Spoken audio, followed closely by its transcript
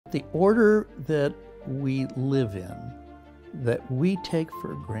The order that we live in, that we take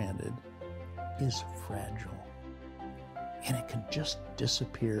for granted, is fragile. And it can just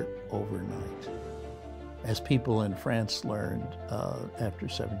disappear overnight. As people in France learned after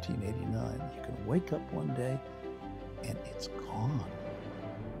 1789, you can wake up one day and it's gone.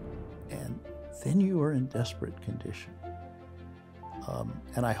 And then you are in desperate condition.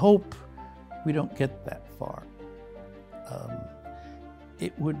 And I hope we don't get that far.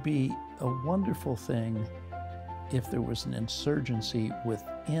 It would be a wonderful thing if there was an insurgency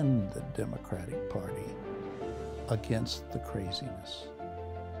within the Democratic Party against the craziness.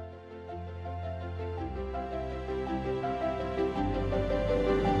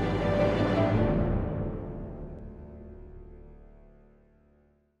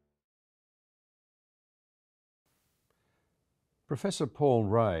 Professor Paul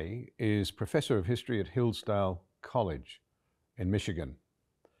Rahe is Professor of History at Hillsdale College in Michigan.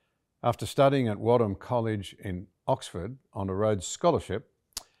 After studying at Wadham College in Oxford on a Rhodes Scholarship,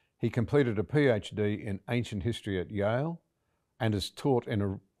 he completed a PhD in ancient history at Yale and has taught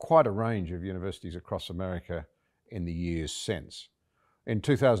in quite a range of universities across America in the years since. In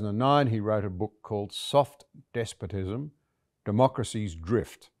 2009, he wrote a book called Soft Despotism, Democracy's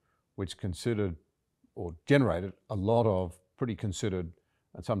Drift, which considered or generated a lot of pretty considered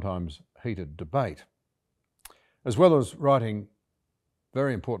and sometimes heated debate. As well as writing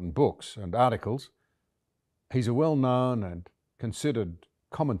very important books and articles, he's a well-known and considered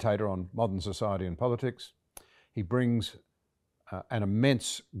commentator on modern society and politics. He brings an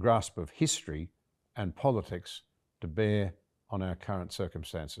immense grasp of history and politics to bear on our current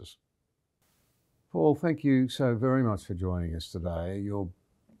circumstances. Paul, thank you so very much for joining us today. Your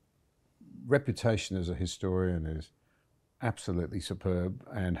reputation as a historian is absolutely superb,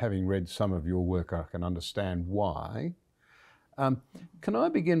 and having read some of your work, I can understand why. Can I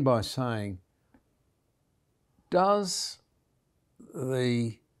begin by saying, does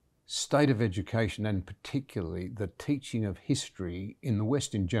the state of education, and particularly the teaching of history in the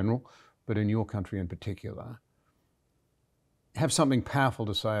West in general, but in your country in particular, have something powerful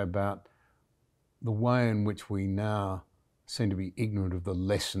to say about the way in which we now seem to be ignorant of the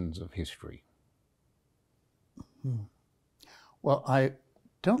lessons of history? Well, I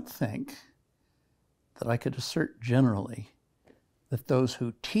don't think that I could assert generally that those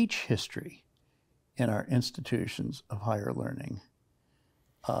who teach history in our institutions of higher learning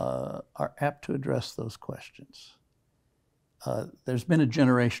are apt to address those questions. There's been a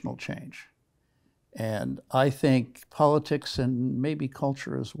generational change, and I think politics and maybe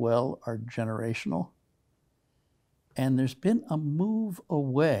culture as well are generational. And there's been a move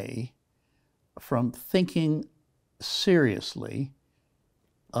away from thinking seriously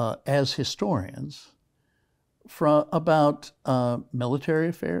as historians about military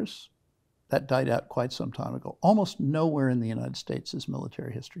affairs. That died out quite some time ago. Almost nowhere in the United States is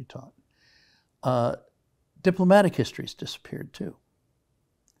military history taught. Diplomatic history's disappeared too.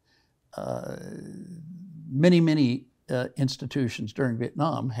 Many institutions during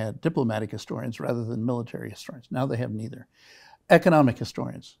Vietnam had diplomatic historians rather than military historians. Now they have neither. Economic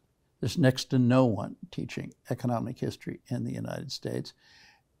historians. There's next to no one teaching economic history in the United States.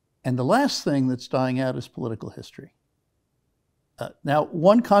 And the last thing that's dying out is political history. Now,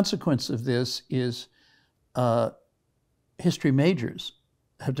 one consequence of this is history majors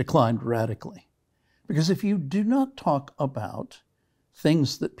have declined radically. Because if you do not talk about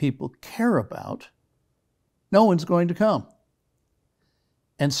things that people care about, no one's going to come.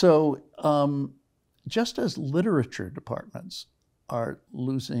 And so just as literature departments are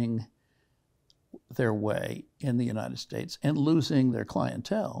losing their way in the United States and losing their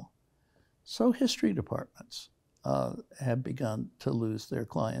clientele, so history departments have begun to lose their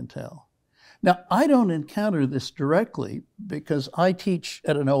clientele. Now, I don't encounter this directly because I teach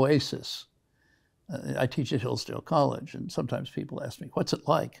at an oasis. I teach at Hillsdale College, and sometimes people ask me, what's it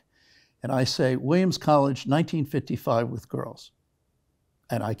like? And I say, Williams College, 1955 with girls.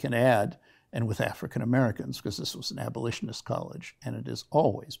 And I can add, and with African Americans, because this was an abolitionist college, and it has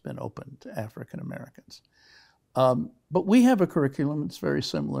always been open to African Americans. But we have a curriculum that's very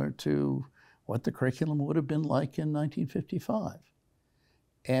similar to what the curriculum would have been like in 1955.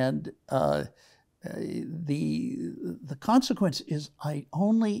 And the consequence is I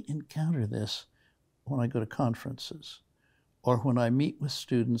only encounter this when I go to conferences or when I meet with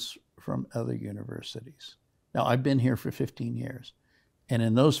students from other universities. Now, I've been here for 15 years. And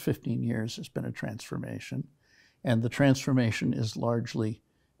in those 15 years, there's been a transformation. And the transformation is largely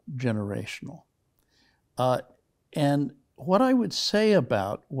generational. And what I would say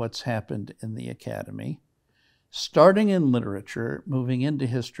about what's happened in the academy starting in literature, moving into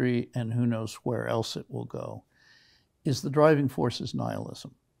history, and who knows where else it will go, is the driving force is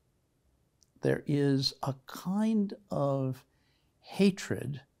nihilism. There is a kind of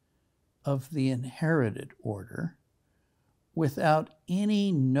hatred of the inherited order without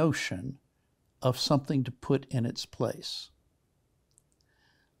any notion of something to put in its place.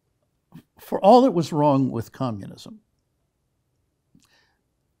 For all that was wrong with communism,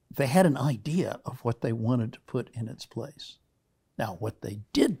 they had an idea of what they wanted to put in its place. Now, what they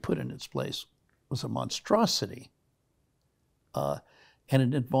did put in its place was a monstrosity, and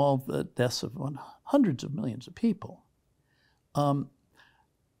it involved the deaths of hundreds of millions of people.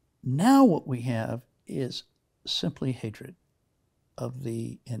 Now what we have is simply hatred of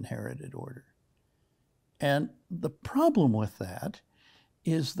the inherited order. And the problem with that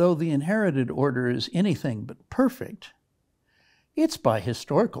is, though the inherited order is anything but perfect, it's by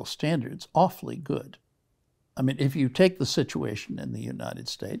historical standards awfully good. I mean, if you take the situation in the United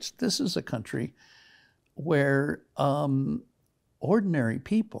States, this is a country where ordinary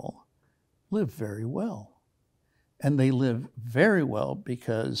people live very well. And they live very well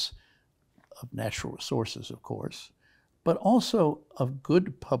because of natural resources, of course, but also of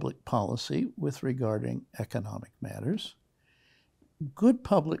good public policy with regarding economic matters, good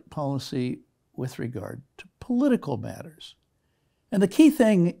public policy with regard to political matters. And the key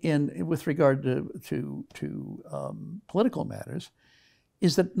thing with regard to political matters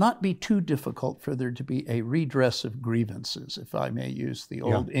is that not be too difficult for there to be a redress of grievances, if I may use the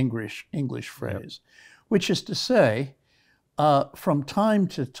old English phrase, which is to say, from time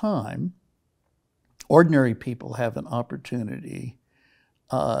to time, ordinary people have an opportunity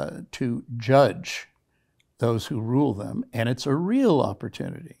to judge those who rule them, and it's a real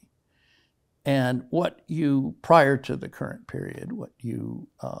opportunity. And what you, prior to the current period, what you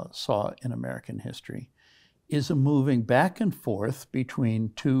saw in American history is a moving back and forth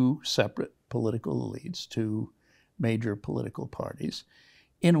between two separate political elites, two major political parties,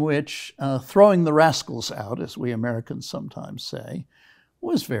 in which throwing the rascals out, as we Americans sometimes say,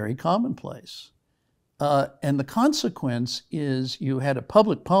 was very commonplace. And the consequence is you had a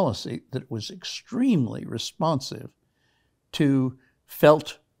public policy that was extremely responsive to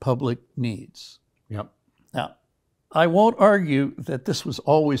felt public needs. Yep. Now, I won't argue that this was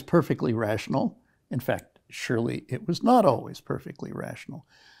always perfectly rational. In fact, surely it was not always perfectly rational.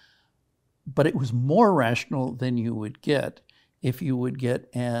 But it was more rational than you would get if you would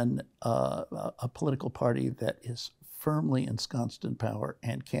get a political party that is firmly ensconced in power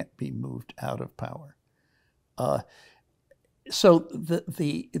and can't be moved out of power. So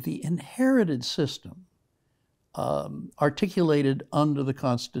the inherited system articulated under the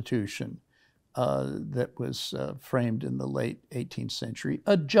Constitution that was framed in the late 18th century,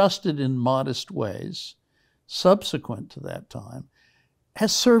 adjusted in modest ways subsequent to that time,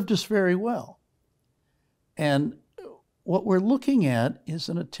 has served us very well. And what we're looking at is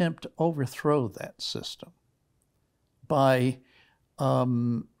an attempt to overthrow that system by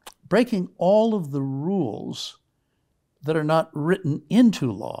breaking all of the rules that are not written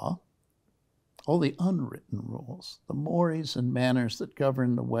into law, all the unwritten rules, the mores and manners that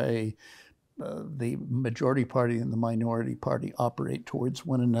govern the way the majority party and the minority party operate towards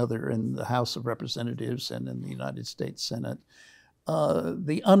one another in the House of Representatives and in the United States Senate,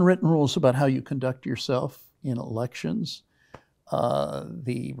 the unwritten rules about how you conduct yourself in elections,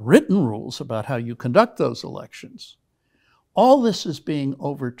 the written rules about how you conduct those elections. All this is being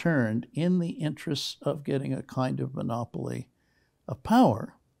overturned in the interests of getting a kind of monopoly of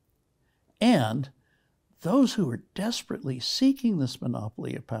power. And those who are desperately seeking this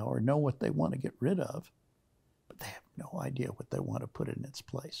monopoly of power know what they want to get rid of, but they have no idea what they want to put in its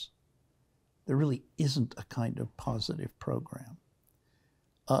place. There really isn't a kind of positive program.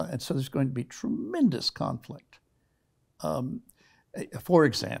 And so there's going to be tremendous conflict. For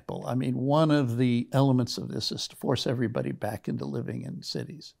example, I mean, one of the elements of this is to force everybody back into living in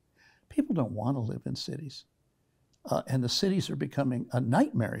cities. People don't want to live in cities. And the cities are becoming a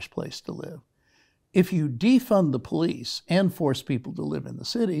nightmarish place to live. If you defund the police and force people to live in the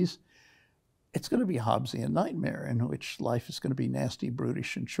cities, it's going to be a Hobbesian nightmare in which life is going to be nasty,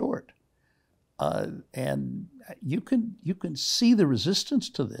 brutish, and short. And you can see the resistance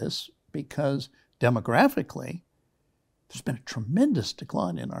to this because demographically, there's been a tremendous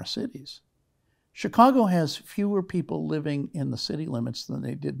decline in our cities. Chicago has fewer people living in the city limits than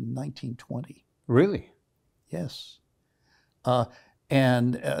they did in 1920. Really? Yes.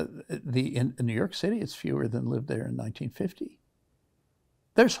 In New York City, it's fewer than lived there in 1950.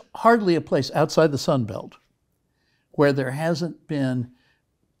 There's hardly a place outside the Sun Belt where there hasn't been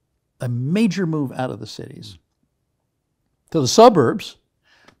a major move out of the cities. to the suburbs,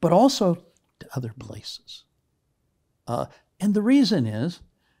 but also to other places. And the reason is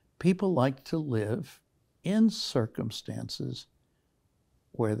people like to live in circumstances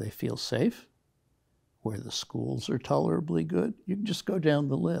where they feel safe, where the schools are tolerably good. You can just go down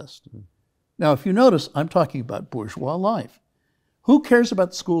the list. Now, if you notice, I'm talking about bourgeois life. Who cares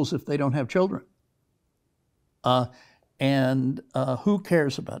about schools if they don't have children? And who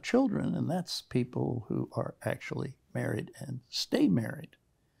cares about children? And that's people who are actually married and stay married.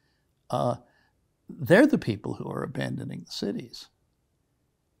 They're the people who are abandoning the cities.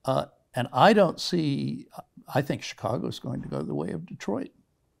 And I think Chicago's going to go the way of Detroit,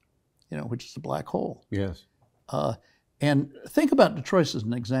 which is a black hole. Yes. And think about Detroit as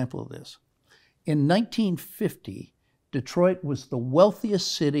an example of this. In 1950, Detroit was the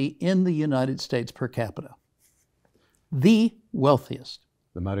wealthiest city in the United States per capita. The wealthiest.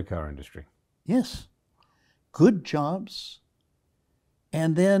 The motor car industry. Yes. Good jobs.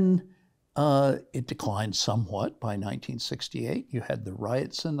 And then it declined somewhat by 1968. You had the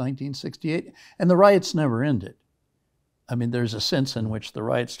riots in 1968, and the riots never ended. I mean, there's a sense in which the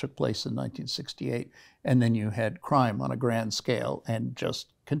riots took place in 1968, and then you had crime on a grand scale and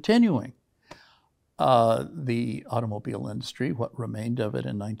just continuing. The automobile industry, what remained of it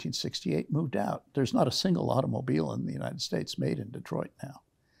in 1968, moved out. There's not a single automobile in the United States made in Detroit now.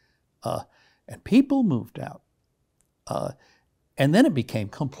 And people moved out. And then it became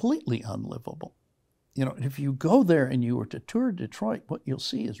completely unlivable. If you go there and you were to tour Detroit, what you'll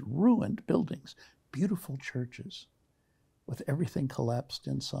see is ruined buildings, beautiful churches with everything collapsed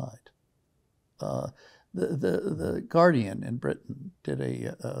inside. The Guardian in Britain did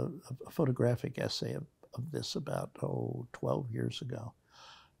a photographic essay of this about, 12 years ago.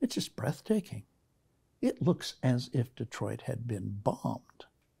 It's just breathtaking. It looks as if Detroit had been bombed,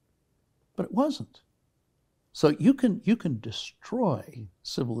 but it wasn't. So you can destroy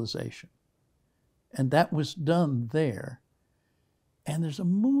civilization. And that was done there. And there's a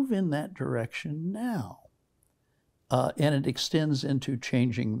move in that direction now. And it extends into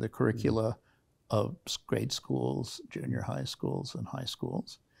changing the curricula of grade schools, junior high schools, and high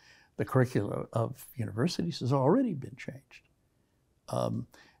schools. The curricula of universities has already been changed.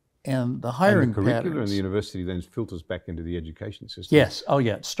 And the hiring and the curricula patterns, in the university then filters back into the education system. Yes. Oh,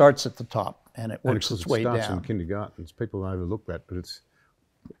 yeah. It starts at the top and it works its way down. It starts in kindergartens. People overlook that, but it's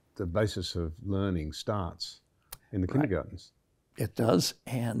the basis of learning starts in the kindergartens. It does.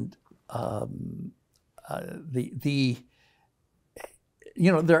 And there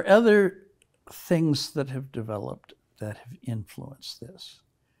are other things that have developed that have influenced this.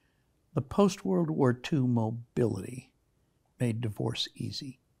 The post-World War II mobility made divorce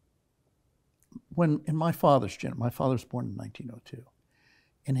easy. In my father's was born in 1902.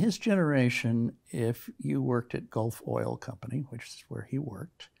 In his generation, if you worked at Gulf Oil Company, which is where he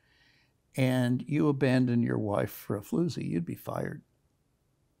worked, and you abandoned your wife for a floozy, you'd be fired.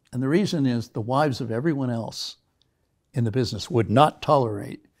 And the reason is the wives of everyone else in the business would not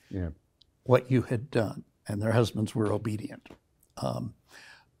tolerate what you had done, and their husbands were obedient.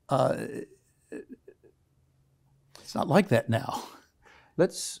 It's not like that now.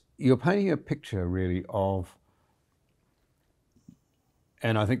 You're painting a picture really of,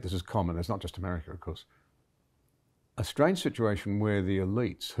 and I think this is common, it's not just America, of course, a strange situation where the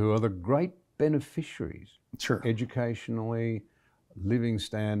elites, who are the great beneficiaries, educationally, living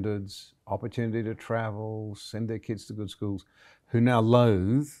standards, opportunity to travel, send their kids to good schools, who now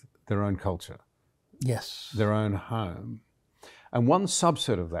loathe their own culture, their own home. And one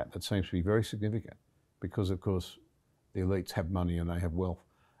subset of that seems to be very significant, because of course the elites have money and they have wealth,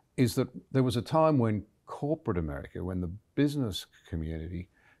 is that there was a time when corporate America, when the business community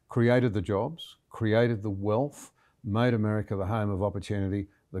created the jobs, created the wealth, made America the home of opportunity,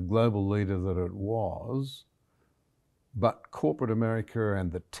 the global leader that it was. But corporate America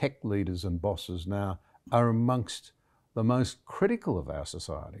and the tech leaders and bosses now are amongst the most critical of our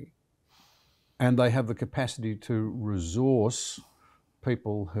society. And they have the capacity to resource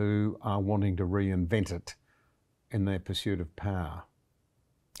people who are wanting to reinvent it in their pursuit of power.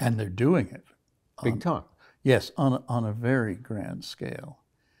 And they're doing it. Big time. Yes, on a very grand scale.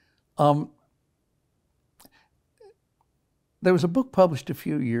 There was a book published a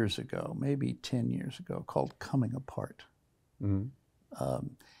few years ago, maybe 10 years ago, called Coming Apart. Mm-hmm.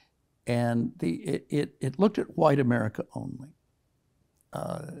 And it looked at white America only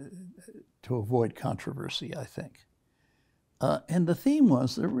to avoid controversy, I think. And the theme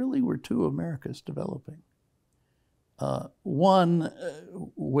was there really were two Americas developing. One,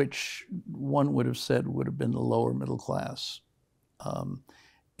 which one would have said would have been the lower middle class.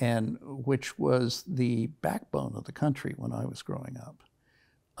 and which was the backbone of the country when I was growing up.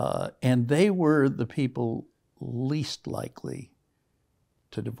 And they were the people least likely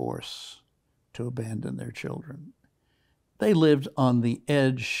to divorce, to abandon their children. They lived on the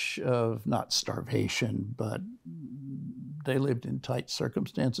edge of not starvation, but they lived in tight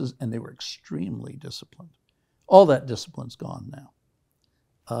circumstances, and they were extremely disciplined. All that discipline's gone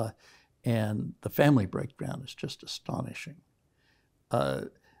now. And the family breakdown is just astonishing.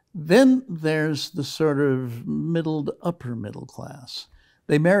 Then there's the sort of middle to upper middle class.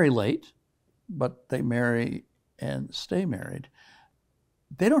 They marry late, but they marry and stay married.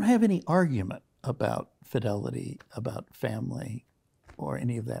 They don't have any argument about fidelity, about family, or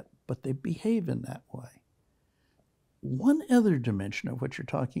any of that, but they behave in that way. One other dimension of what you're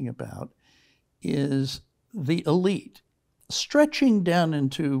talking about is the elite, stretching down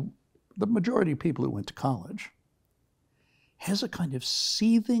into the majority of people who went to college, has a kind of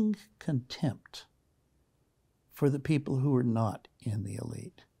seething contempt for the people who are not in the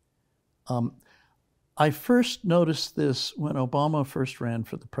elite. I first noticed this when Obama first ran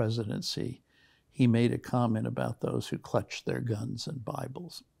for the presidency. He made a comment about those who clutched their guns and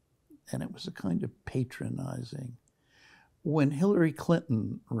Bibles, and it was a kind of patronizing. When Hillary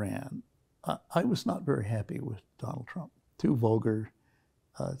Clinton ran, I was not very happy with Donald Trump. Too vulgar.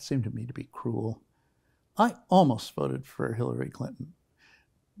 It seemed to me to be cruel. I almost voted for Hillary Clinton,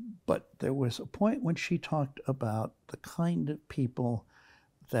 but there was a point when she talked about the kind of people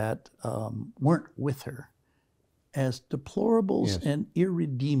that weren't with her as deplorables Yes. and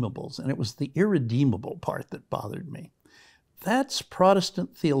irredeemables, and it was the irredeemable part that bothered me. That's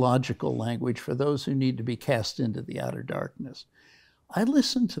Protestant theological language for those who need to be cast into the outer darkness. I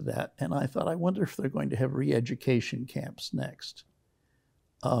listened to that, and I thought, I wonder if they're going to have re-education camps next.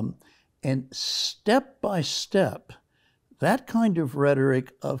 And step by step, that kind of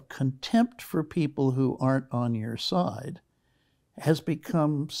rhetoric of contempt for people who aren't on your side has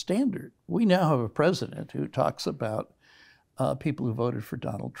become standard. We now have a president who talks about people who voted for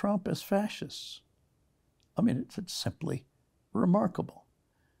Donald Trump as fascists. I mean, it's simply remarkable.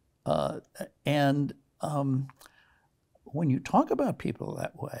 And when you talk about people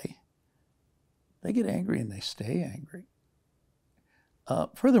that way, they get angry and they stay angry.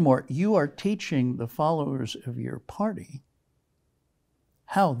 Furthermore, you are teaching the followers of your party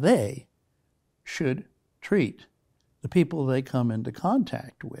how they should treat the people they come into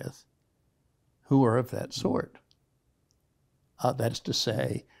contact with who are of that sort. That is to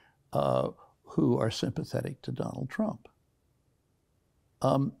say, who are sympathetic to Donald Trump.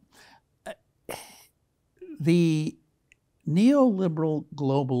 The neoliberal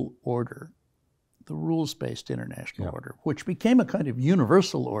global order, the rules-based international order, which became a kind of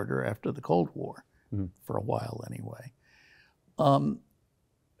universal order after the Cold War, for a while anyway,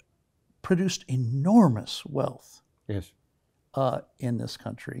 produced enormous wealth in this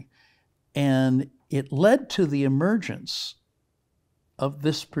country. And it led to the emergence of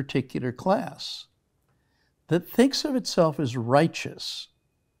this particular class that thinks of itself as righteous.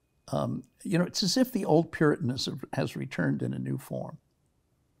 It's as if the old Puritanism has returned in a new form.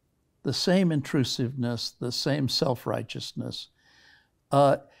 The same intrusiveness, the same self-righteousness,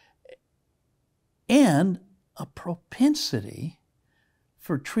 and a propensity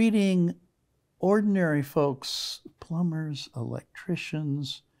for treating ordinary folks, plumbers,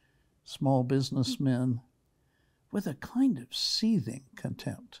 electricians, small businessmen, with a kind of seething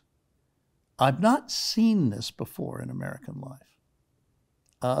contempt. I've not seen this before in American life.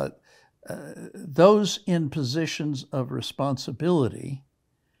 Those in positions of responsibility,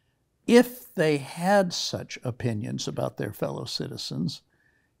 if they had such opinions about their fellow citizens,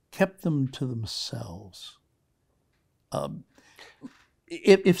 kept them to themselves.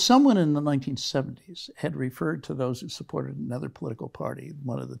 If someone in the 1970s had referred to those who supported another political party,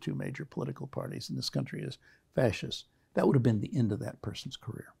 one of the two major political parties in this country, as fascist, that would have been the end of that person's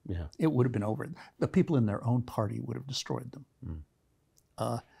career. Yeah. It would have been over. The people in their own party would have destroyed them.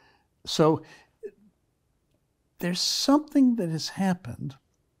 So there's something that has happened,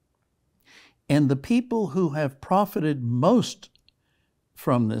 and the people who have profited most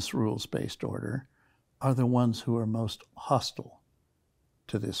from this rules-based order are the ones who are most hostile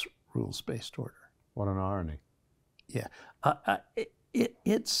to this rules-based order. What an irony. Yeah.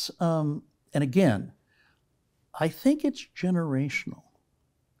 It's, and again, I think it's generational.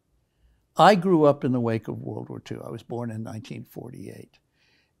 I grew up in the wake of World War II. I was born in 1948.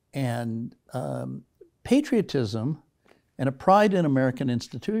 And patriotism and a pride in American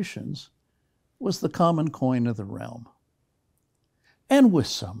institutions was the common coin of the realm. And with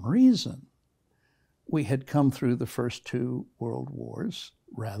some reason. We had come through the first two world wars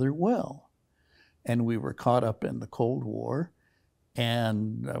rather well. And we were caught up in the Cold War,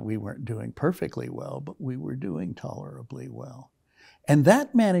 and we weren't doing perfectly well, but we were doing tolerably well. And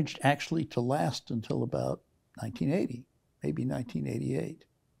that managed actually to last until about 1980, maybe 1988.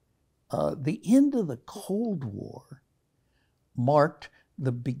 The end of the Cold War marked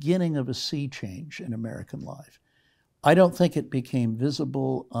the beginning of a sea change in American life. I don't think it became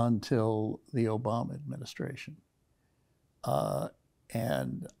visible until the Obama administration.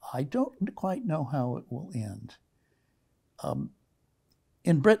 And I don't quite know how it will end.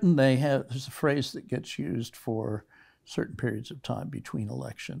 In Britain, there's a phrase that gets used for certain periods of time between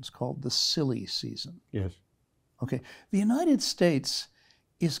elections called the silly season. Yes. Okay. The United States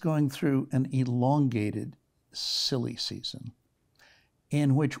is going through an elongated silly season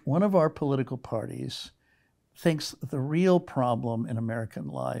in which one of our political parties thinks the real problem in American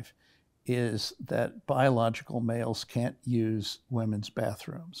life is that biological males can't use women's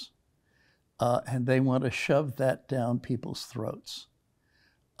bathrooms. And they want to shove that down people's throats.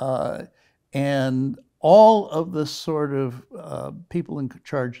 And all of the sort of people in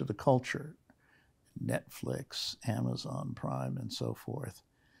charge of the culture, Netflix, Amazon Prime, and so forth,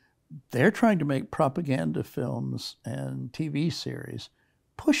 they're trying to make propaganda films and TV series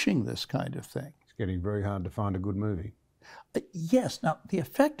pushing this kind of thing. It's getting very hard to find a good movie. Yes. Now, the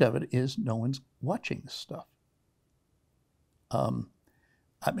effect of it is no one's watching this stuff.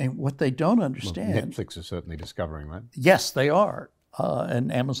 I mean, what they don't understand... Well, Netflix is certainly discovering that. Yes, they are.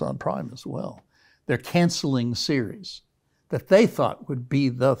 And Amazon Prime as well. They're canceling series that they thought would be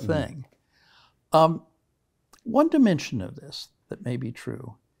the thing. One dimension of this that may be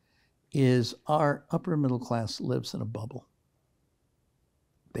true is our upper middle class lives in a bubble.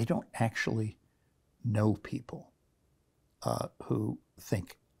 They don't actually know people who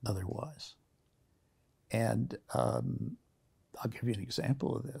think otherwise. And I'll give you an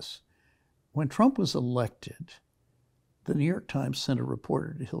example of this. When Trump was elected, the New York Times sent a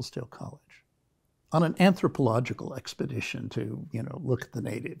reporter to Hillsdale College on an anthropological expedition to, look at the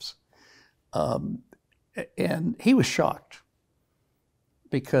natives. And he was shocked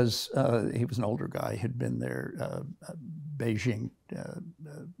because he was an older guy, had been their Beijing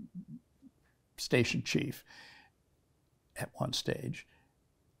station chief at one stage.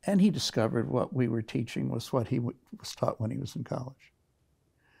 And he discovered what we were teaching was what he was taught when he was in college.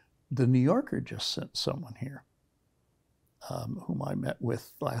 The New Yorker just sent someone here whom I met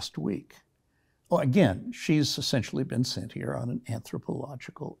with last week. Well, again, she's essentially been sent here on an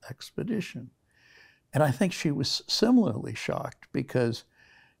anthropological expedition. And I think she was similarly shocked because,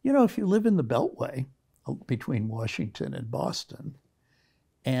 if you live in the Beltway between Washington and Boston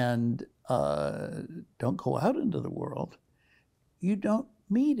and don't go out into the world, you don't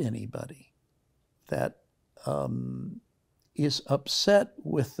meet anybody that is upset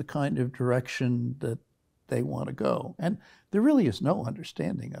with the kind of direction that they want to go. And there really is no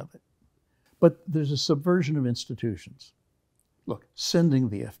understanding of it. But there's a subversion of institutions. Look, sending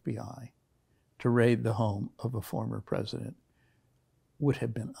the FBI to raid the home of a former president would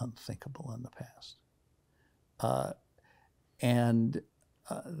have been unthinkable in the past. And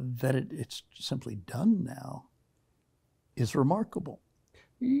that it's simply done now is remarkable.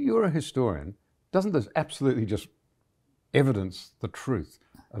 You're a historian. Doesn't this absolutely just evidence the truth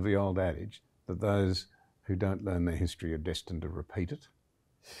of the old adage that those who don't learn their history are destined to repeat it?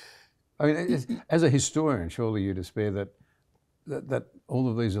 I mean, as a historian, surely you despair that all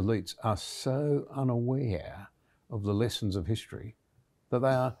of these elites are so unaware of the lessons of history that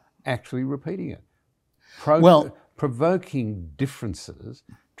they are actually repeating it. Provoking differences,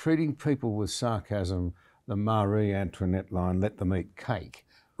 treating people with sarcasm, the Marie Antoinette line, let them eat cake.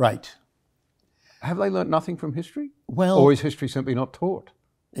 Right. Have they learnt nothing from history? Well, or is history simply not taught?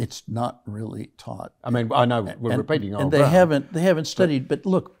 It's not really taught. I mean, I know we're repeating old and ground. They haven't studied, but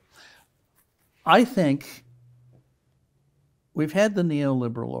look, I think we've had the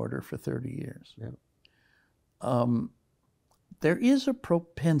neoliberal order for 30 years. Yeah. There is a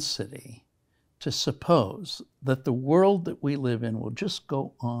propensity to suppose that the world that we live in will just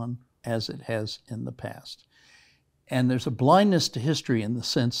go on as it has in the past. And there's a blindness to history in the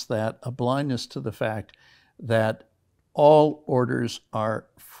sense that a blindness to the fact that all orders are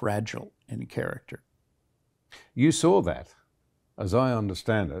fragile in character. You saw that, as I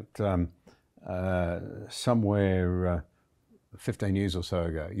understand it, somewhere 15 years or so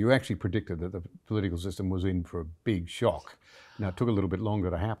ago. You actually predicted that the political system was in for a big shock. Now, it took a little bit longer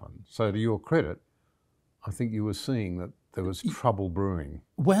to happen. So to your credit, I think you were seeing that there was trouble brewing.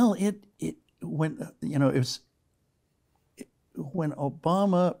 Well, when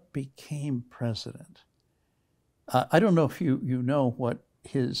Obama became president, I don't know if you know what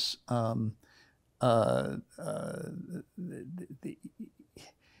his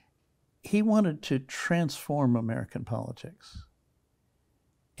he wanted to transform American politics,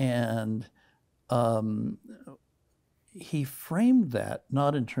 and he framed that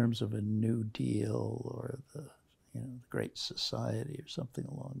not in terms of a New Deal or the Great Society or something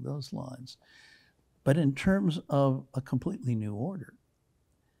along those lines, but in terms of a completely new order.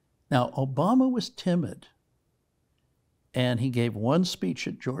 Now, Obama was timid, and he gave one speech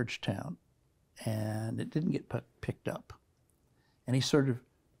at Georgetown, and it didn't get picked up. And he sort of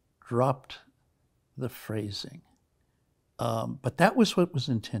dropped the phrasing. But that was what was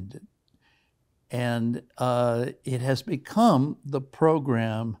intended. And it has become the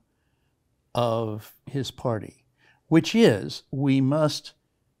program of his party, which is we must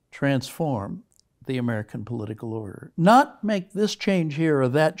transform the American political order. Not make this change here or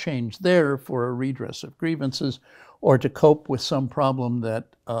that change there for a redress of grievances or to cope with some problem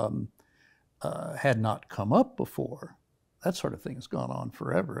that had not come up before. That sort of thing has gone on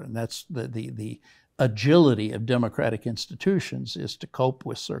forever, and that's the agility of democratic institutions, is to cope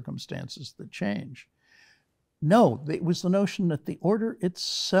with circumstances that change. No, it was the notion that the order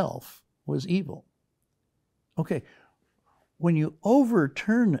itself was evil. Okay, when you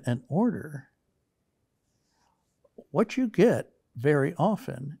overturn an order, what you get very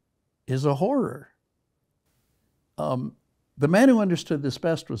often is a horror. The man who understood this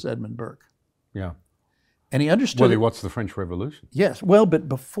best was Edmund Burke. Yeah. And he understood. Well, he watched the French Revolution. Yes. Well, but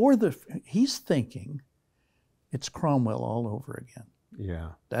before he's thinking it's Cromwell all over again. Yeah.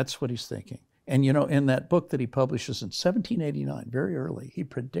 That's what he's thinking. And in that book that he publishes in 1789, very early, he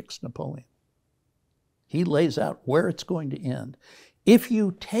predicts Napoleon. He lays out where it's going to end. If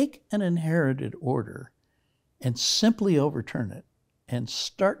you take an inherited order and simply overturn it and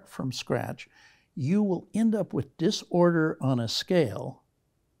start from scratch, you will end up with disorder on a scale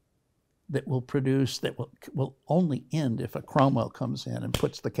that will only end if a Cromwell comes in and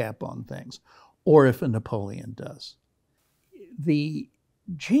puts the cap on things, or if a Napoleon does. The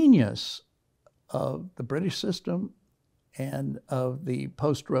genius of the British system and of the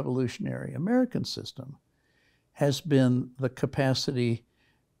post-revolutionary American system has been the capacity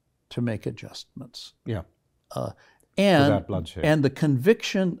to make adjustments. Yeah. Without bloodshed. And the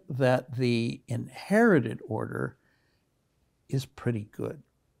conviction that the inherited order is pretty good.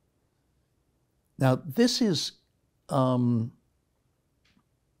 Now, this is, I want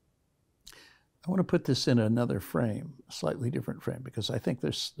to put this in another frame, a slightly different frame, because I think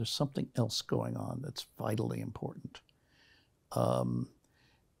there's something else going on that's vitally important. And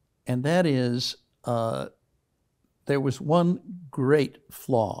that is, there was one great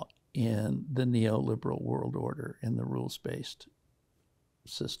flaw in the neoliberal world order, in the rules-based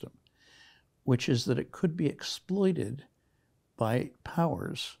system, which is that it could be exploited by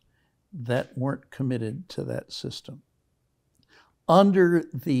powers that weren't committed to that system. Under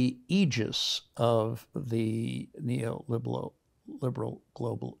the aegis of the neoliberal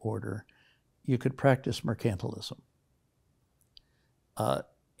global order, you could practice mercantilism.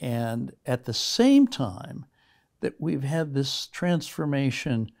 And at the same time that we've had this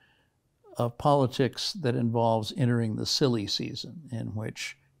transformation of politics that involves entering the silly season, in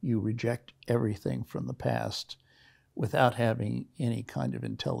which you reject everything from the past without having any kind of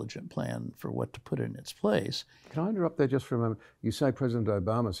intelligent plan for what to put in its place. Can I interrupt there just for a moment? You say President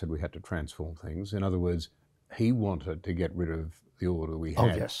Obama said we had to transform things. In other words, he wanted to get rid of the order we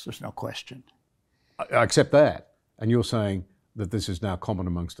had. Oh, yes, there's no question. I accept that. And you're saying that this is now common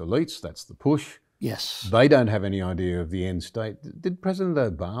amongst elites. That's the push. Yes. They don't have any idea of the end state. Did President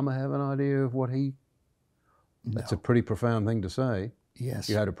Obama have an idea of what he... No. That's a pretty profound thing to say. Yes.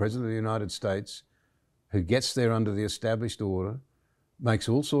 You had a President of the United States who gets there under the established order, makes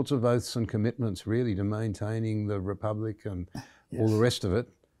all sorts of oaths and commitments really to maintaining the republic and all the rest of it,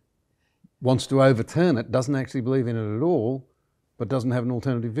 wants to overturn it, doesn't actually believe in it at all, but doesn't have an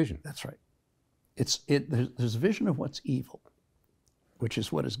alternative vision. That's right. There's a vision of what's evil, which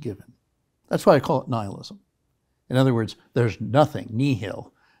is what is given. That's why I call it nihilism. In other words, there's nothing,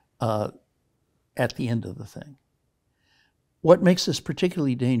 nihil, at the end of the thing. What makes this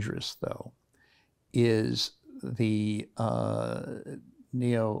particularly dangerous, though, is the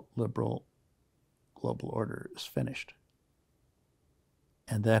neoliberal global order is finished.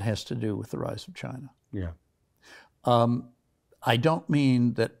 And that has to do with the rise of China. Yeah. I don't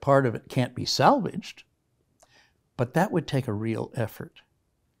mean that part of it can't be salvaged, but that would take a real effort.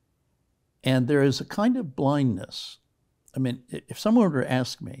 And there is a kind of blindness. I mean, if someone were to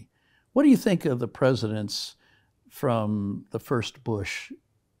ask me, what do you think of the presidents from the first Bush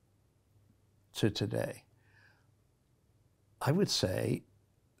to today? I would say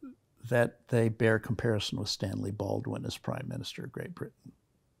that they bear comparison with Stanley Baldwin as Prime Minister of Great Britain.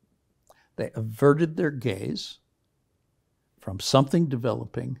 They averted their gaze from something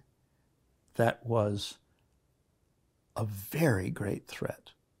developing that was a very great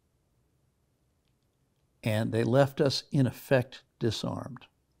threat. And they left us, in effect, disarmed.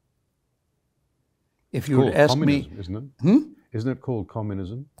 If you were to ask me... Isn't it? Hmm? Isn't it called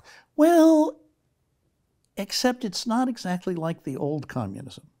communism? Well, except it's not exactly like the old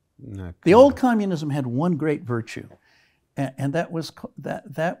communism. No, the old communism had one great virtue, and that was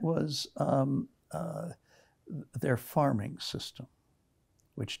their farming system,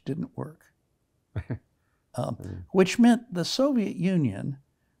 which didn't work. Which meant the Soviet Union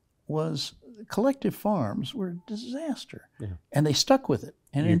was, collective farms were a disaster. Yeah. And they stuck with it.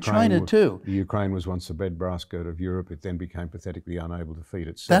 And in China too. Ukraine was once the breadbasket of Europe. It then became pathetically unable to feed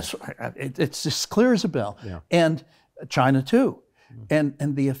itself. That's right. It's as clear as a bell. Yeah. And China too. And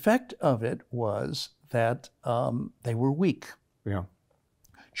the effect of it was that they were weak. Yeah.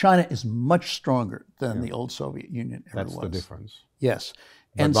 China is much stronger than the old Soviet Union ever was. That's the difference. Yes.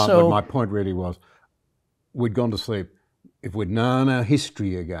 But but my point really was, we'd gone to sleep. If we'd known our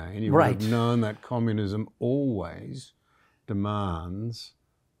history again, you would have known that communism always demands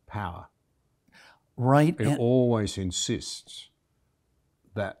power. Right. It always insists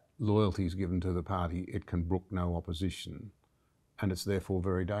that loyalty is given to the party it can brook no opposition, and it's therefore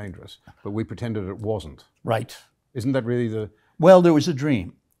very dangerous. But we pretended it wasn't. Right. Isn't that really the... Well, there was a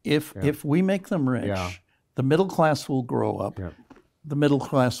dream. If we make them rich, the middle class will grow up. Yeah. The middle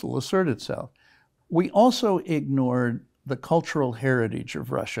class will assert itself. We also ignored the cultural heritage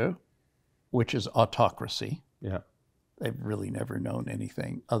of Russia, which is autocracy. Yeah. They've really never known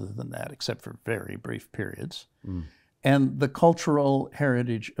anything other than that, except for very brief periods. And the cultural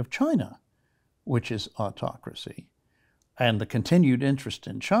heritage of China, which is autocracy. And the continued interest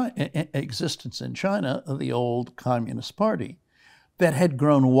in China, existence in China of the old Communist Party that had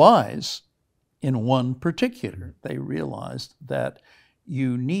grown wise in one particular. They realized that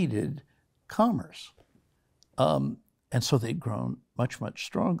you needed commerce. And so they'd grown much, much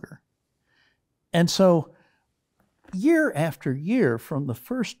stronger. And so year after year, from the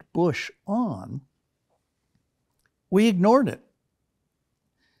first Bush on, we ignored it.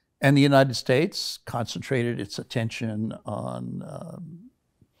 And the United States concentrated its attention on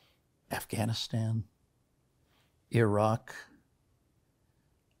Afghanistan, Iraq,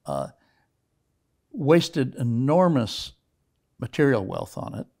 wasted enormous material wealth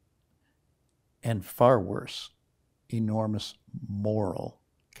on it, and far worse, enormous moral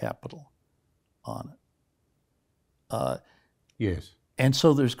capital on it. Yes. And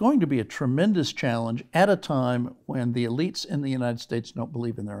so there's going to be a tremendous challenge at a time when the elites in the United States don't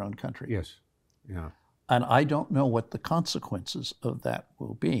believe in their own country. Yes. Yeah. And I don't know what the consequences of that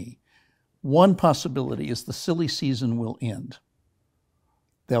will be. One possibility is the silly season will end.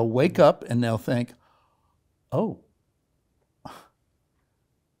 They'll wake up and they'll think, oh,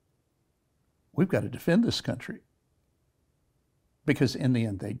 we've got to defend this country. Because in the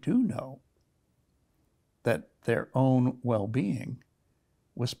end, they do know that their own well-being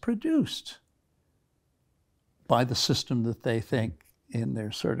was produced by the system that they think, in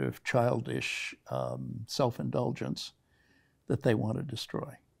their sort of childish self-indulgence, that they want to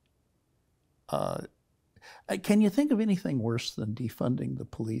destroy. Can you think of anything worse than defunding the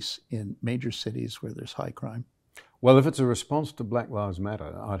police in major cities where there's high crime? Well, if it's a response to Black Lives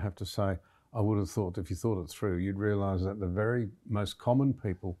Matter, I'd have to say, I would have thought, if you thought it through, you'd realise that the very most common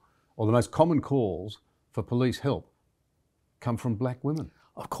people, or the most common calls for police help, come from black women.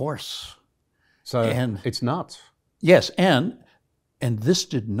 Of course. So it's nuts. Yes, and this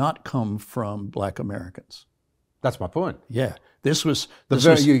did not come from black Americans. That's my point. Yeah, this was a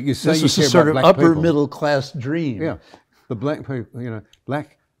sort of upper middle class dream. Yeah, the black people,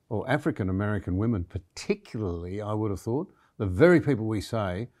 black or African American women particularly, I would have thought, the very people we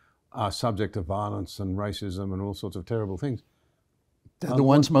say are subject to violence and racism and all sorts of terrible things. They're the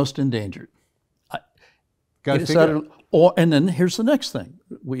ones most endangered. Go figure. And then here's the next thing.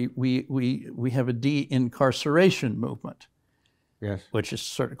 We have a de-incarceration movement. Yes. Which is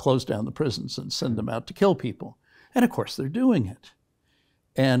sort of close down the prisons and send them out to kill people. And of course they're doing it.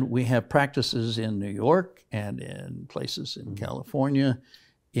 And we have practices in New York and in places in California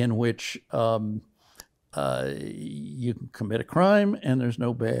in which you can commit a crime and there's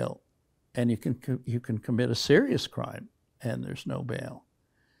no bail. And you can commit a serious crime and there's no bail.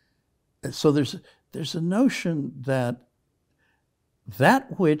 So there's a notion that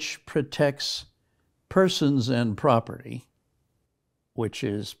which protects persons and property, which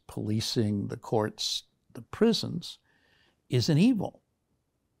is policing, the courts, the prisons, is an evil.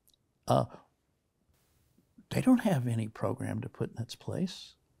 They don't have any program to put in its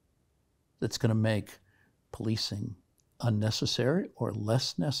place that's going to make policing unnecessary or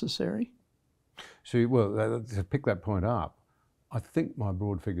less necessary. So, well, to pick that point up, I think my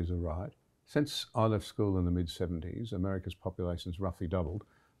broad figures are right. Since I left school in the mid-70s, America's population's roughly doubled,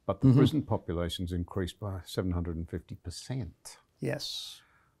 but the prison population's increased by 750%. Yes.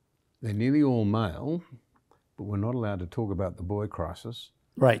 They're nearly all male, but we're not allowed to talk about the boy crisis.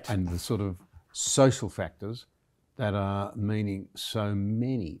 Right. And the sort of social factors that are meaning so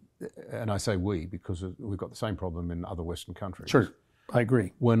many, and I say we because we've got the same problem in other Western countries. Sure, I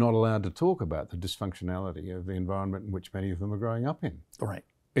agree. We're not allowed to talk about the dysfunctionality of the environment in which many of them are growing up in. Right.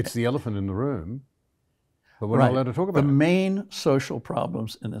 It's the elephant in the room, but we're not allowed to talk about it. The main social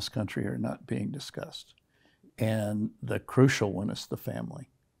problems in this country are not being discussed. And the crucial one is the family.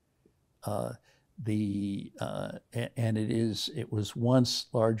 It was once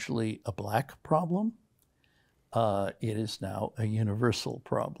largely a black problem. It is now a universal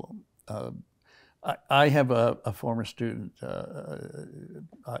problem. I have a former student,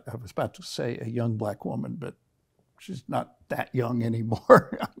 I was about to say a young black woman, but she's not that young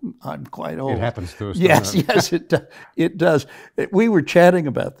anymore. I'm quite old. It happens to us. Yes, yes, it does. We were chatting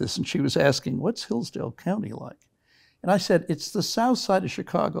about this, and she was asking, what's Hillsdale County like? And I said, it's the south side of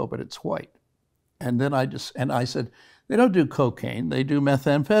Chicago, but it's white. And then I said, they don't do cocaine, they do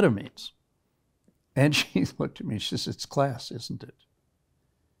methamphetamines. And she looked at me and she says, it's class, isn't it?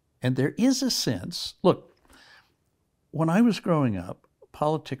 And there is a sense, look, when I was growing up,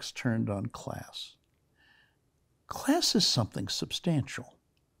 politics turned on class. Class is something substantial,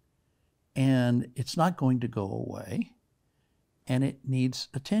 and it's not going to go away, and it needs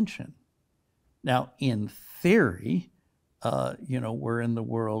attention. Now, in theory, we're in the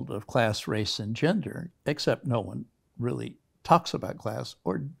world of class, race, and gender, except no one really talks about class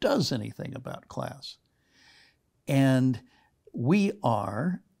or does anything about class. And we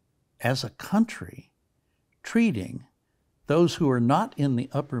are, as a country, treating those who are not in the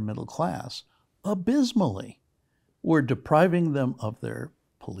upper middle class abysmally. We're depriving them of their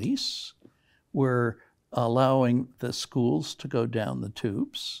police. We're allowing the schools to go down the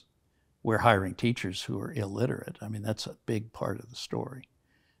tubes. We're hiring teachers who are illiterate. I mean, that's a big part of the story.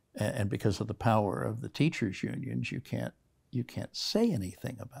 And because of the power of the teachers' unions, you can't say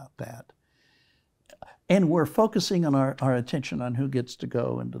anything about that. And we're focusing on our attention on who gets to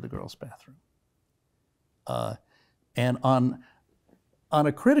go into the girls' bathroom. And on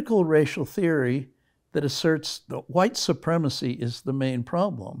a critical racial theory that asserts that white supremacy is the main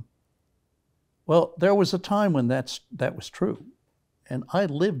problem, well, there was a time when that was true. And I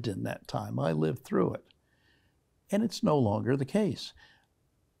lived in that time. I lived through it. And it's no longer the case.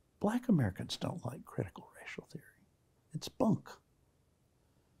 Black Americans don't like critical racial theory. It's bunk.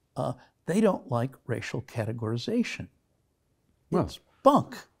 They don't like racial categorization. It's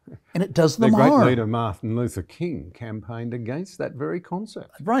bunk. And it does them harm. The great leader Martin Luther King campaigned against that very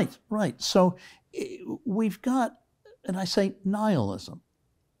concept. Right, right. So we've got, and I say nihilism,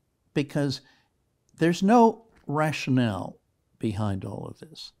 because there's no rationale behind all of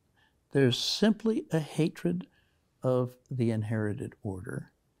this. There's simply a hatred of the inherited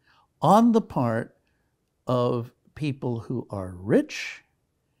order on the part of people who are rich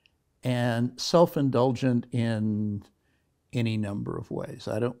and self-indulgent in any number of ways.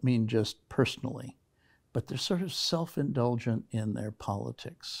 I don't mean just personally, but they're sort of self-indulgent in their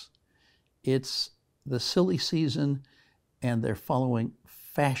politics. It's the silly season, and they're following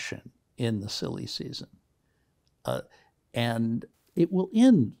fashion in the silly season. And it will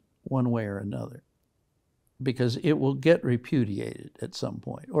end one way or another, because it will get repudiated at some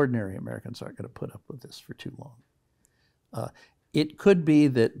point. Ordinary Americans aren't going to put up with this for too long. It could be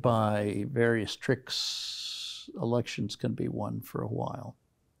that by various tricks, elections can be won for a while.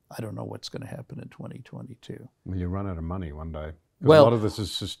 I don't know what's going to happen in 2022. Well, you run out of money one day. Well, a lot of this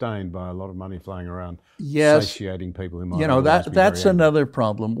is sustained by a lot of money flying around, yes, satiating people who might that's another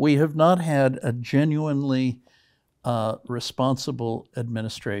problem. We have not had a genuinely responsible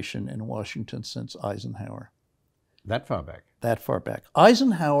administration in Washington since Eisenhower. That far back? That far back.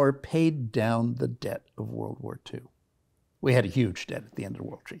 Eisenhower paid down the debt of World War II. We had a huge debt at the end of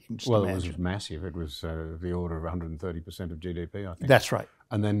World War II. You can just imagine. It was massive. It was the order of 130% of GDP, I think. That's right.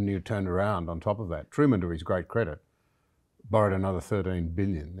 And then you turned around on top of that. Truman, to his great credit, borrowed another $13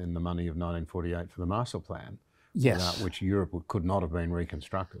 billion in the money of 1948 for the Marshall Plan. Yes. Without which Europe could not have been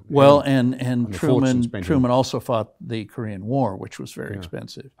reconstructed. Well, and Truman also fought the Korean War, which was very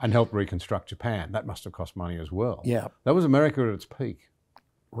expensive. And helped reconstruct Japan. That must have cost money as well. Yeah. That was America at its peak.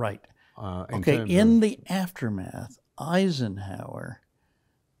 Right. In the aftermath, Eisenhower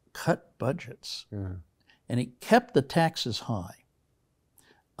cut budgets. Yeah. And he kept the taxes high.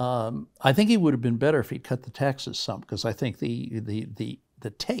 I think he would have been better if he cut the taxes some, because I think the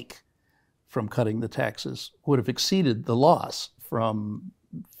take from cutting the taxes would have exceeded the loss from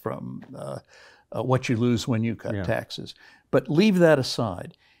what you lose when you cut taxes. But leave that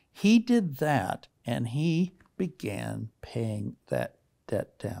aside. He did that, and he began paying that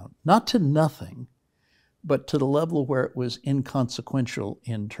debt down, not to nothing, but to the level where it was inconsequential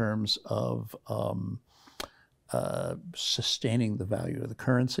in terms of sustaining the value of the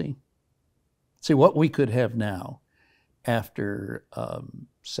currency. See, what we could have now after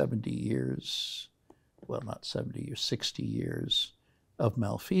 70 years, well, not 70 years, 60 years of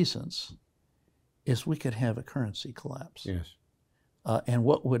malfeasance, is we could have a currency collapse. Yes. And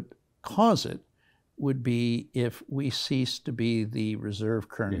what would cause it would be if we cease to be the reserve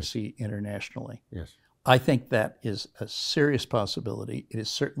currency internationally. Yes. I think that is a serious possibility. It is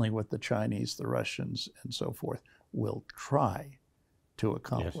certainly what the Chinese, the Russians, and so forth will try to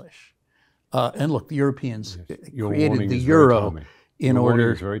accomplish. And look, the Europeans created the euro in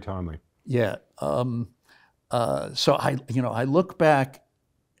order. It's very timely. Yeah. So I look back.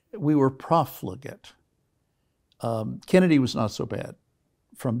 We were profligate. Kennedy was not so bad.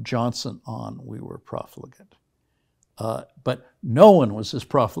 From Johnson on, we were profligate. But no one was as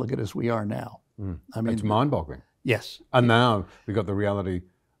profligate as we are now. I mean, it's mind-boggling. Yes. And now we've got the reality,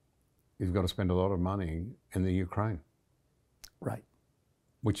 you've got to spend a lot of money in the Ukraine. Right.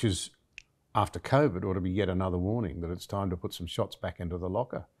 Which is, after COVID, ought to be yet another warning that it's time to put some shots back into the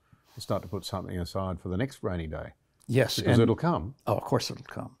locker and start to put something aside for the next rainy day. Yes. Because it'll come. Oh, of course it'll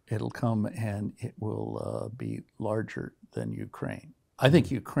come. It'll come, and it will be larger than Ukraine. I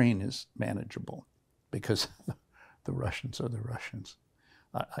think Ukraine is manageable because the Russians are the Russians.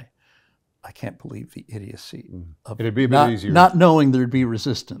 I can't believe the idiocy of It'd be a bit easier. Not knowing there'd be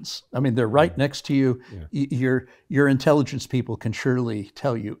resistance. I mean, they're right next to you. Yeah. Your intelligence people can surely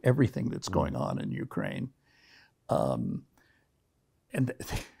tell you everything that's going on in Ukraine. And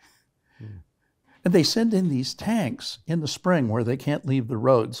they send in these tanks in the spring where they can't leave the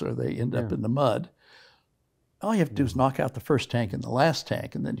roads or they end up in the mud. All you have to do is knock out the first tank and the last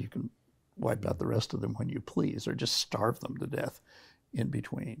tank, and then you can wipe out the rest of them when you please, or just starve them to death in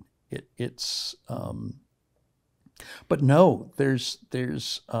between. But no, there's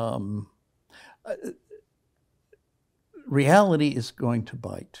reality is going to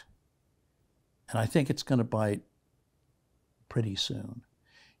bite, and I think it's going to bite pretty soon.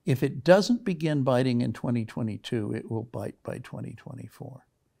 If it doesn't begin biting in 2022, it will bite by 2024,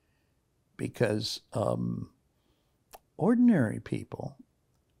 because ordinary people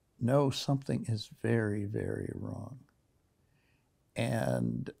know something is very, very wrong.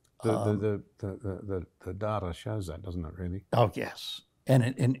 And the data shows that, doesn't it, really? Oh, yes. And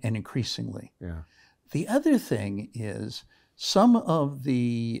increasingly. Yeah. The other thing is some of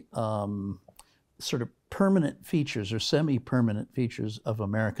the sort of permanent features or semi-permanent features of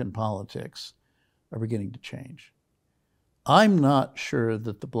American politics are beginning to change. I'm not sure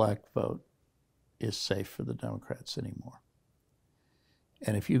that the black vote is safe for the Democrats anymore.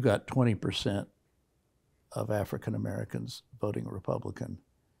 And if you got 20% of African Americans voting Republican,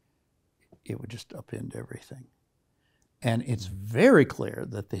 it would just upend everything. And it's very clear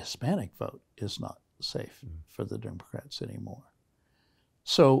that the Hispanic vote is not safe for the Democrats anymore.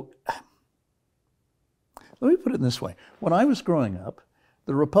 So let me put it this way. When I was growing up,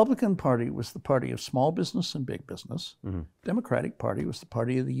 the Republican Party was the party of small business and big business. Democratic Party was the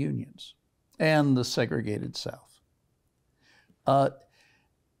party of the unions and the segregated South.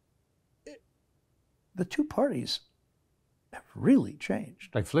 The two parties have really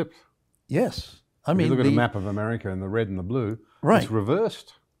changed. They flipped. Yes. I If mean, you look at a map of America and the red and the blue, right. It's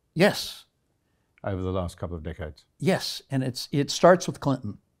reversed. Yes. Over the last couple of decades. Yes, and it starts with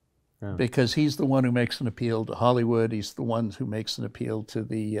Clinton. Yeah. Because he's the one who makes an appeal to Hollywood. He's the one who makes an appeal to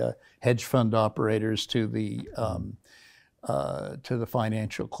the hedge fund operators, to the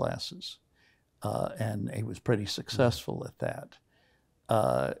financial classes, and he was pretty successful at that.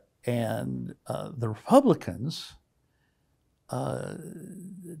 And the Republicans,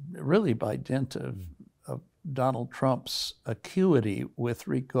 really by dint of Donald Trump's acuity with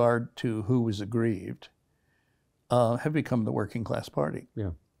regard to who was aggrieved, have become the working class party.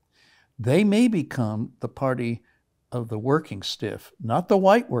 Yeah. They may become the party of the working stiff, not the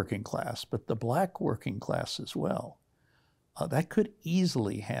white working class, but the black working class as well. That could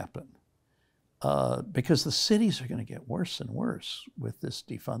easily happen because the cities are going to get worse and worse with this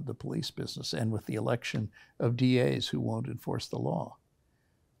defund the police business and with the election of DAs who won't enforce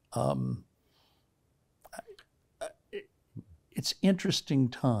it's interesting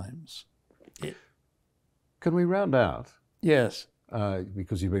times. Can we round out? Yes.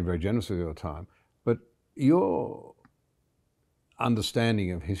 Because you've been very generous with your time, but your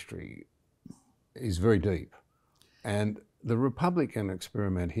understanding of history is very deep. And the Republican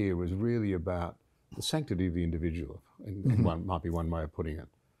experiment here was really about the sanctity of the individual, in one, might be one way of putting it.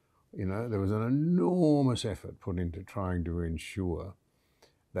 You know, there was an enormous effort put into trying to ensure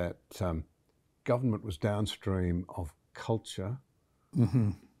that government was downstream of culture,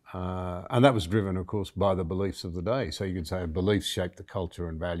 and that was driven, of course, by the beliefs of the day. So you could say beliefs shaped the culture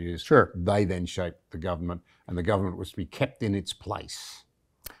and values. Sure. They then shaped the government, and the government was to be kept in its place.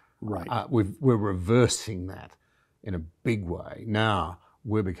 Right. We're reversing that in a big way. Now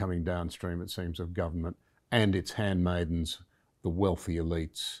we're becoming downstream, it seems, of government and its handmaidens, the wealthy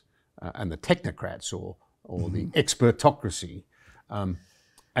elites, and the technocrats, or the expertocracy. And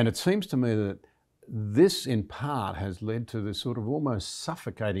it seems to me that this, in part, has led to this sort of almost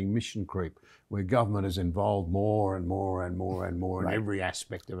suffocating mission creep, where government is involved more and more and more and more in every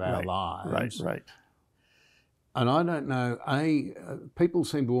aspect of our lives. Right. And I don't know, people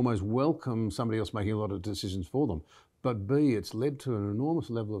seem to almost welcome somebody else making a lot of decisions for them, but B, it's led to an enormous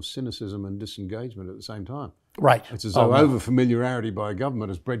level of cynicism and disengagement at the same time. Right. It's as though over-familiarity by government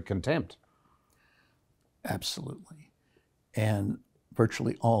has bred contempt. Absolutely. And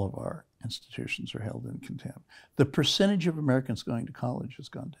virtually all of our institutions are held in contempt. The percentage of Americans going to college has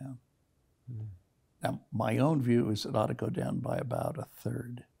gone down. Now, my own view is it ought to go down by about a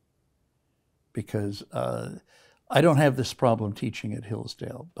third, because I don't have this problem teaching at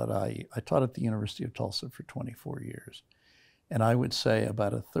Hillsdale, but I taught at the University of Tulsa for 24 years. And I would say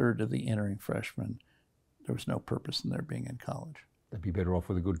about a third of the entering freshmen, there was no purpose in their being in college. They'd be better off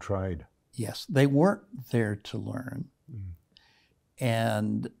with a good trade. Yes, they weren't there to learn.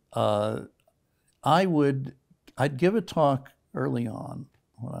 And I'd give a talk early on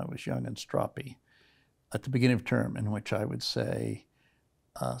when I was young and stroppy at the beginning of term, in which I would say,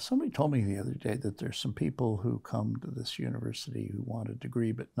 somebody told me the other day that there's some people who come to this university who want a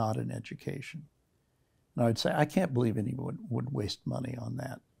degree but not an education. And I'd say, I can't believe anyone would waste money on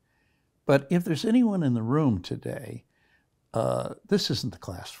that. But if there's anyone in the room today, this isn't the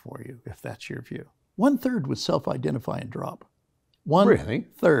class for you, if that's your view. 1/3 would self-identify and drop. Really?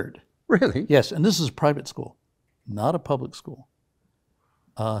 1/3. Really? Yes, and this is a private school, not a public school.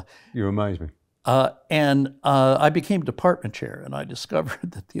 You amaze me. And I became department chair, and I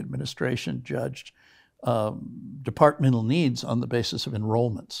discovered that the administration judged departmental needs on the basis of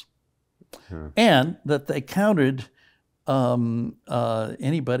enrollments, and that they counted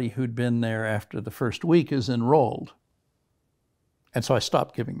anybody who'd been there after the first week as enrolled. And so I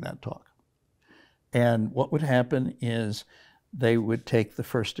stopped giving that talk. And what would happen is they would take the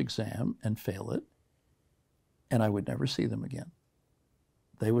first exam and fail it, and I would never see them again.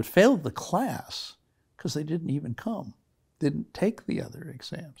 They would fail the class because they didn't even come, didn't take the other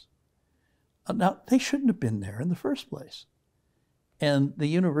exams. Now, they shouldn't have been there in the first place. And the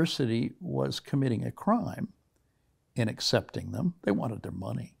university was committing a crime in accepting them. They wanted their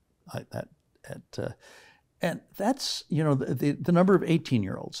money. And that's, you know, the number of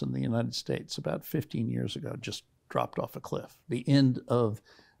 18-year-olds in the United States about 15 years ago just dropped off a cliff. The end of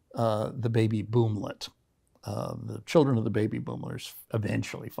the baby boomlet. The children of the baby boomers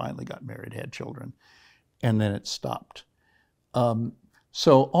eventually finally got married, had children, and then it stopped.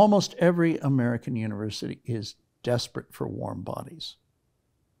 So almost every American university is desperate for warm bodies.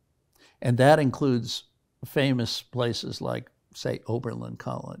 And that includes famous places like, say, Oberlin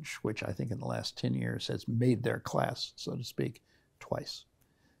College, which I think in the last 10 years has made their class, so to speak, twice.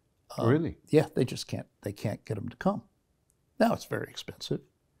 Really? Yeah, they can't get them to come. Now it's very expensive.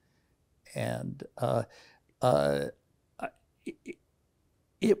 And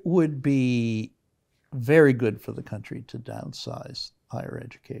it would be very good for the country to downsize higher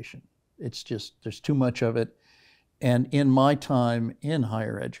education. It's just, there's too much of it. And in my time in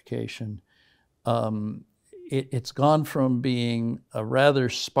higher education, it's gone from being a rather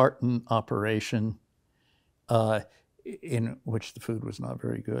Spartan operation in which the food was not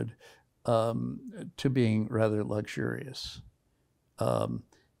very good, to being rather luxurious.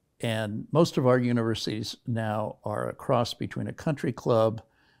 And most of our universities now are a cross between a country club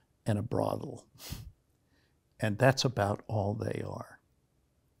and a brothel. And that's about all they are.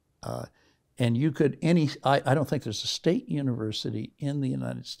 And you could, I don't think there's a state university in the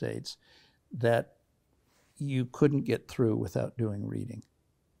United States that you couldn't get through without doing reading.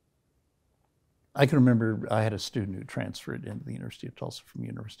 I can remember I had a student who transferred into the University of Tulsa from the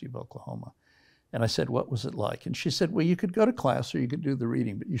University of Oklahoma. And I said, what was it like? And she said, well, you could go to class or you could do the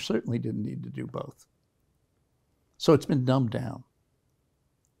reading, but you certainly didn't need to do both. So it's been dumbed down.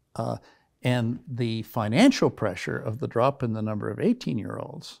 And the financial pressure of the drop in the number of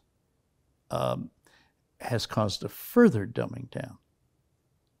 18-year-olds has caused a further dumbing down.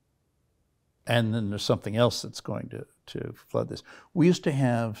 And then there's something else that's going to flood this. We used to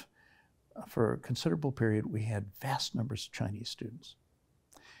have, for a considerable period, we had vast numbers of Chinese students.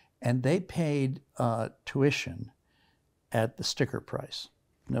 And they paid tuition at the sticker price,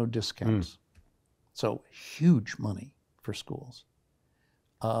 no discounts. So huge money for schools.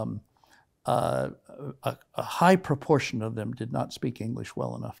 A high proportion of them did not speak English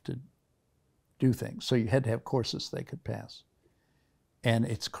well enough to do things. So you had to have courses they could pass. And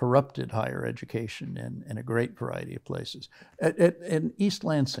it's corrupted higher education in a great variety of places. In East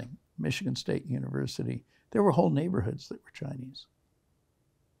Lansing, Michigan State University, there were whole neighborhoods that were Chinese.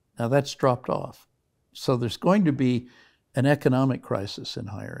 Now that's dropped off. So there's going to be an economic crisis in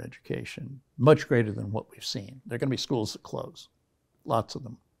higher education, much greater than what we've seen. There are going to be schools that close, lots of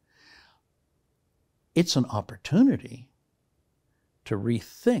them. It's an opportunity to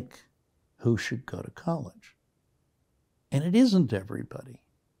rethink who should go to college. And it isn't everybody.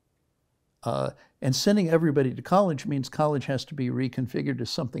 And sending everybody to college means college has to be reconfigured as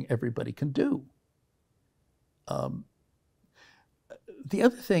something everybody can do. The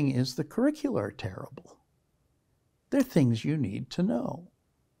other thing is the curricula are terrible. They're things you need to know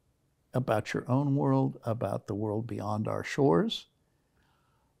about your own world, about the world beyond our shores.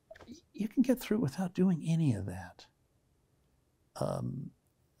 You can get through without doing any of that.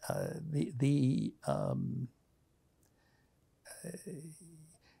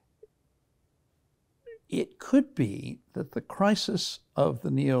 It could be that the crisis of the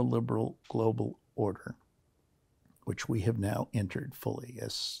neoliberal global order, which we have now entered fully,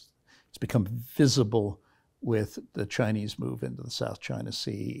 as it's become visible with the Chinese move into the South China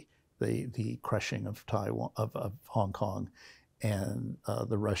Sea, the crushing of Taiwan, of Hong Kong, and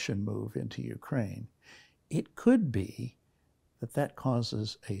the Russian move into Ukraine. It could be that that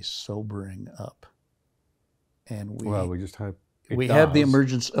causes a sobering up. And we just hope we have the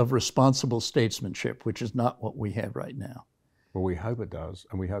emergence of responsible statesmanship, which is not what we have right now. Well, we hope it does,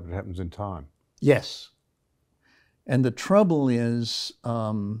 and we hope it happens in time. Yes. And the trouble is,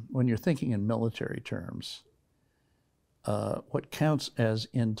 when you're thinking in military terms, what counts as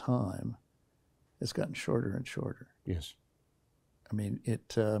in time has gotten shorter and shorter. Yes. I mean,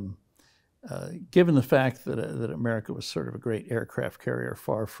 given the fact that America was sort of a great aircraft carrier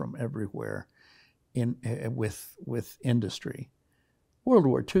far from everywhere with industry, World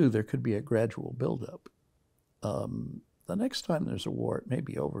War II, there could be a gradual buildup. The next time there's a war, it may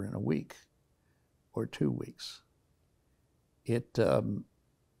be over in a week or 2 weeks.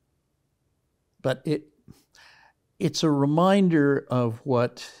 But it's a reminder of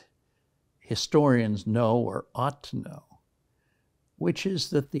what historians know or ought to know, which is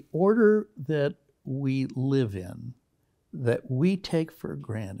that the order that we live in, that we take for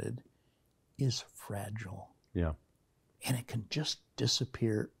granted, is fragile. Yeah. And it can just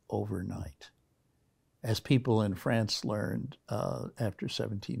disappear overnight. As people in France learned after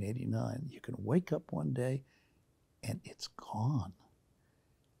 1789, you can wake up one day and it's gone.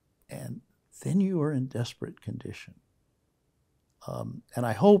 And then you are in desperate condition. And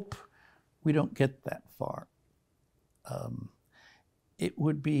I hope we don't get that far. It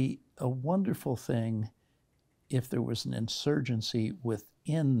would be a wonderful thing if there was an insurgency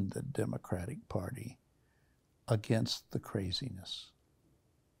within the Democratic Party against the craziness.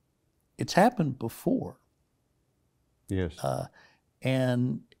 It's happened before. Yes.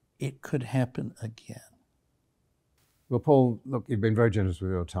 And it could happen again. Well, Paul, look, you've been very generous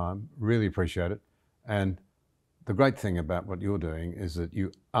with your time. Really appreciate it. And the great thing about what you're doing is that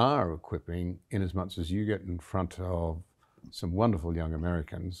you are equipping, in as much as you get in front of some wonderful young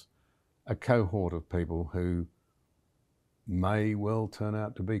Americans, a cohort of people who may well turn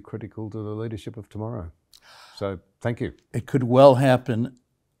out to be critical to the leadership of tomorrow. So thank you. It could well happen.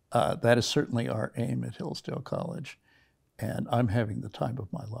 That is certainly our aim at Hillsdale College, and I'm having the time of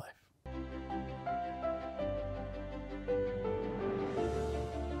my life.